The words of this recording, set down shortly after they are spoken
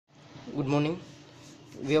Good morning.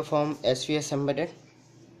 We are from SVSEMBEDDED.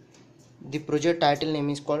 The project title name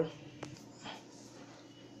is called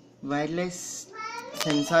Wireless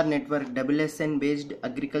Sensor Network SSN based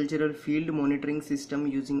Agricultural Field Monitoring System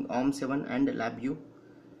using Gsm and Labview.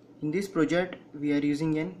 In this project, we are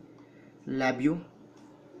using an Labview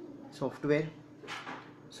software.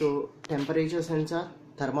 So, temperature sensor,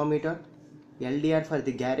 thermometer, LDR for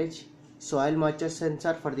the garage, soil moisture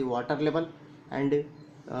sensor for the water level, and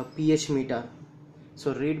pH meter.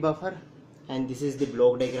 So read buffer, and this is the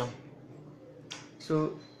block diagram.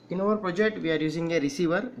 So in our project we are using a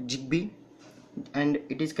receiver Zigbee, and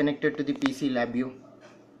it is connected to the PC LabView.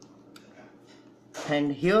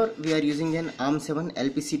 And here we are using an ARM7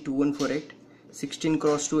 LPC2148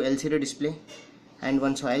 16x2 LCD display, and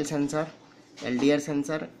one soil sensor, LDR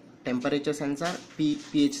sensor, temperature sensor,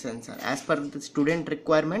 pH sensor. As per the student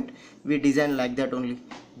requirement, we design like that only.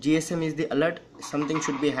 GSM is the alert, something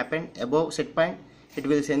should be happened above set point, it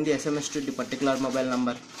will send the SMS to the particular mobile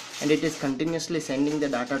number, and it is continuously sending the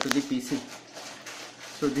data to the PC.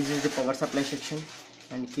 So this is the power supply section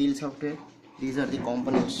and field software. These are the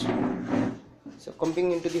components. So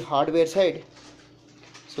coming into the hardware side,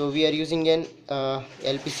 so we are using an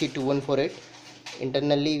LPC2148.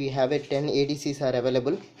 Internally we have a 10 ADCs are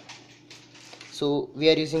available. So we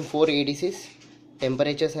are using 4 ADCs.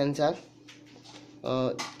 Temperature sensor.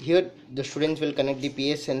 Here the students will connect the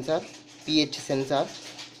pH sensor,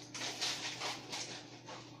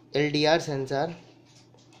 LDR sensor,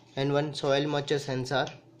 and one soil moisture sensor,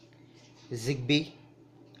 Zigbee,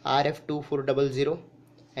 RF2400,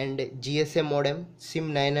 and GSM modem,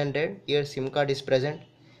 SIM 900. Here SIM card is present,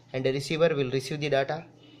 and the receiver will receive the data,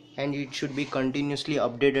 and it should be continuously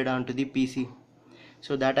updated onto the PC.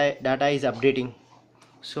 So data is updating.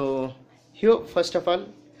 So here first of all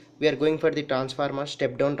we are going for the transformer,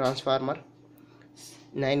 step down transformer,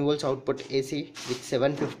 9 volts output AC with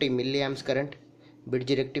 750 milliamps current,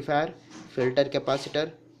 bridge rectifier, filter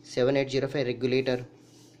capacitor, 7805 regulator,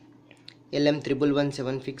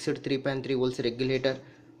 LM1117 fixed 3.3 volts regulator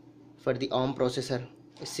for the ARM processor,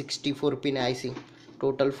 64 pin IC,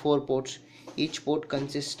 total 4 ports. Each port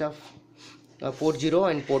consists of port 0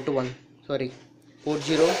 and port 1, port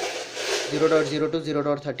 0 0.0 to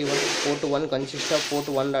 0.31, port 1 consists of port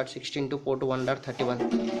 1.16 to port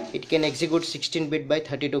 1.31. It can execute 16-bit by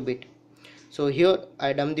 32-bit. So here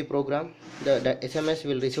I done the program, the SMS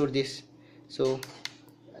will receive this. So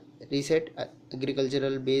reset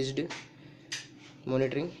agricultural based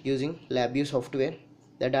monitoring using LabView software,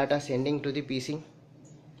 the data sending to the PC.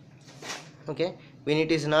 Okay, when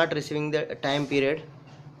it is not receiving the time period,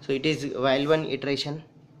 so it is while one iteration.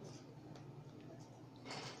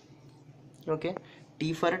 Okay,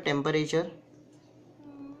 T for temperature,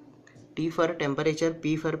 P for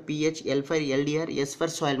pH, L for LDR, S for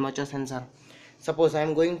soil moisture sensor. Suppose I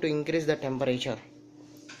am going to increase the temperature.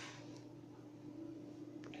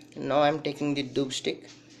 Now I am taking the tube stick.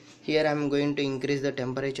 Here I am going to increase the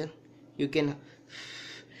temperature. You can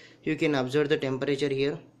observe the temperature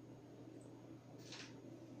here.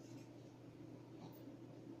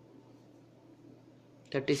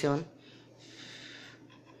 (37).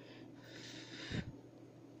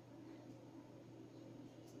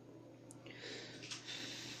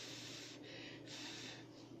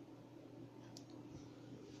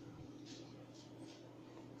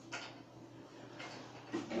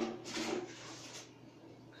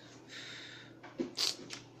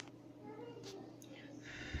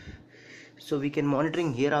 So we can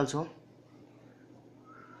monitoring here also.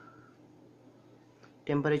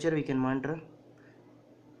 Temperature we can monitor.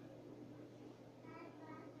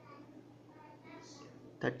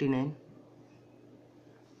 39,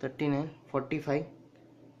 45,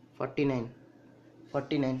 49.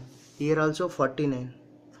 Here also 49.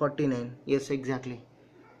 Yes, exactly.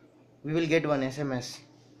 We will get one SMS.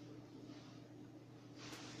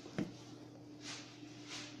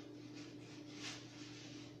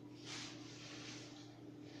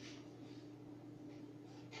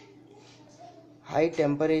 High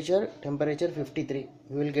temperature 53.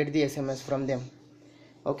 We will get the SMS from them.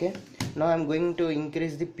 Okay, now I am going to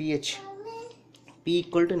increase the pH. P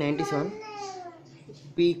equal to 97,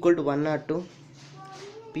 P equal to 102,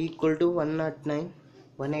 P equal to 109,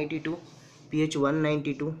 182, pH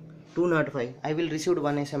 192, 205. I will receive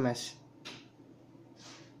one SMS.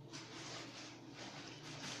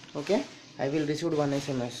 Okay, I will receive one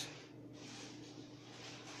SMS.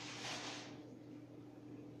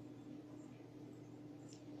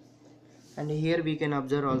 And here we can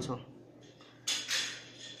observe also.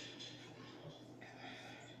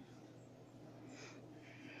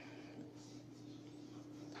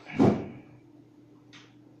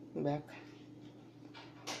 back.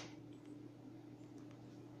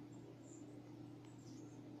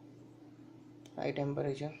 High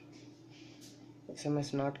temperature,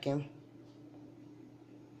 SMS not came.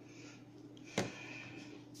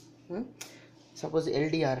 Suppose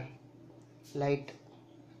LDR light,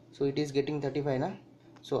 so it is getting 35 na,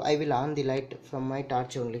 so I will on the light from my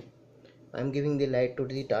torch only. I am giving the light to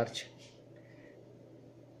the torch.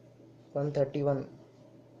 131,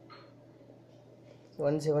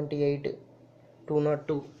 178,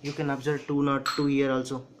 202. You can observe 202 here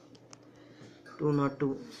also.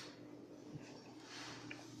 202.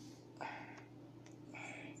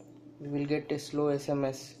 We will get a slow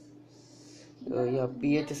SMS. Yeah,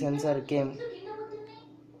 pH sensor came.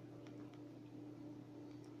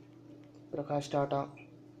 Prakash Tata,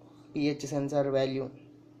 pH sensor value.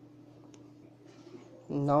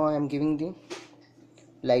 Now I am giving the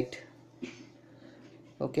light.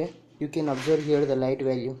 Okay, you can observe here the light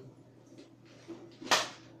value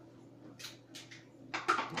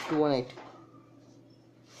 218.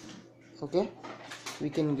 Okay, we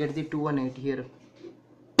can get the 218 here.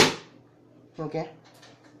 Okay,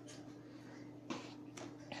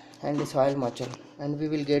 and the soil moisture, and we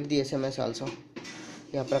will get the SMS also.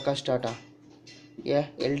 Yeah, Prakash Tata. Yeah,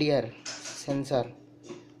 LDR sensor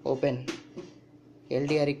open.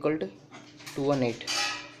 LDR equal to 218.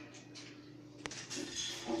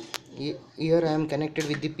 Here I am connected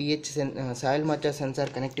with the pH soil moisture sensor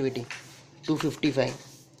connectivity 255.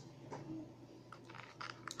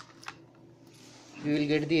 We will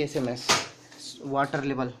get the SMS water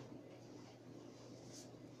level.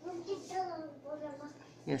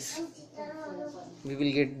 Yes, we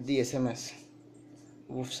will get the SMS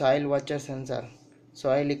soil watcher sensor,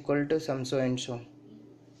 soil equal to some so and so.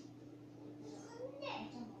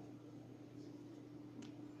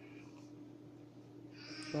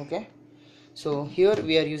 Okay, so here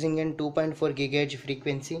we are using a 2.4 GHz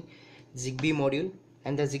frequency Zigbee module,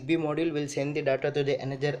 and the Zigbee module will send the data to the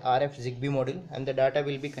another RF Zigbee module, and the data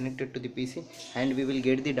will be connected to the PC, and we will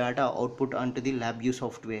get the data output onto the LabView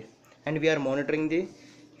software, and we are monitoring the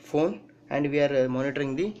phone, and we are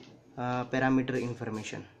monitoring the parameter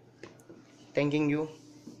information. Thanking you.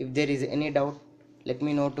 If there is any doubt, let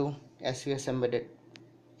me know to SVSEMBEDDED.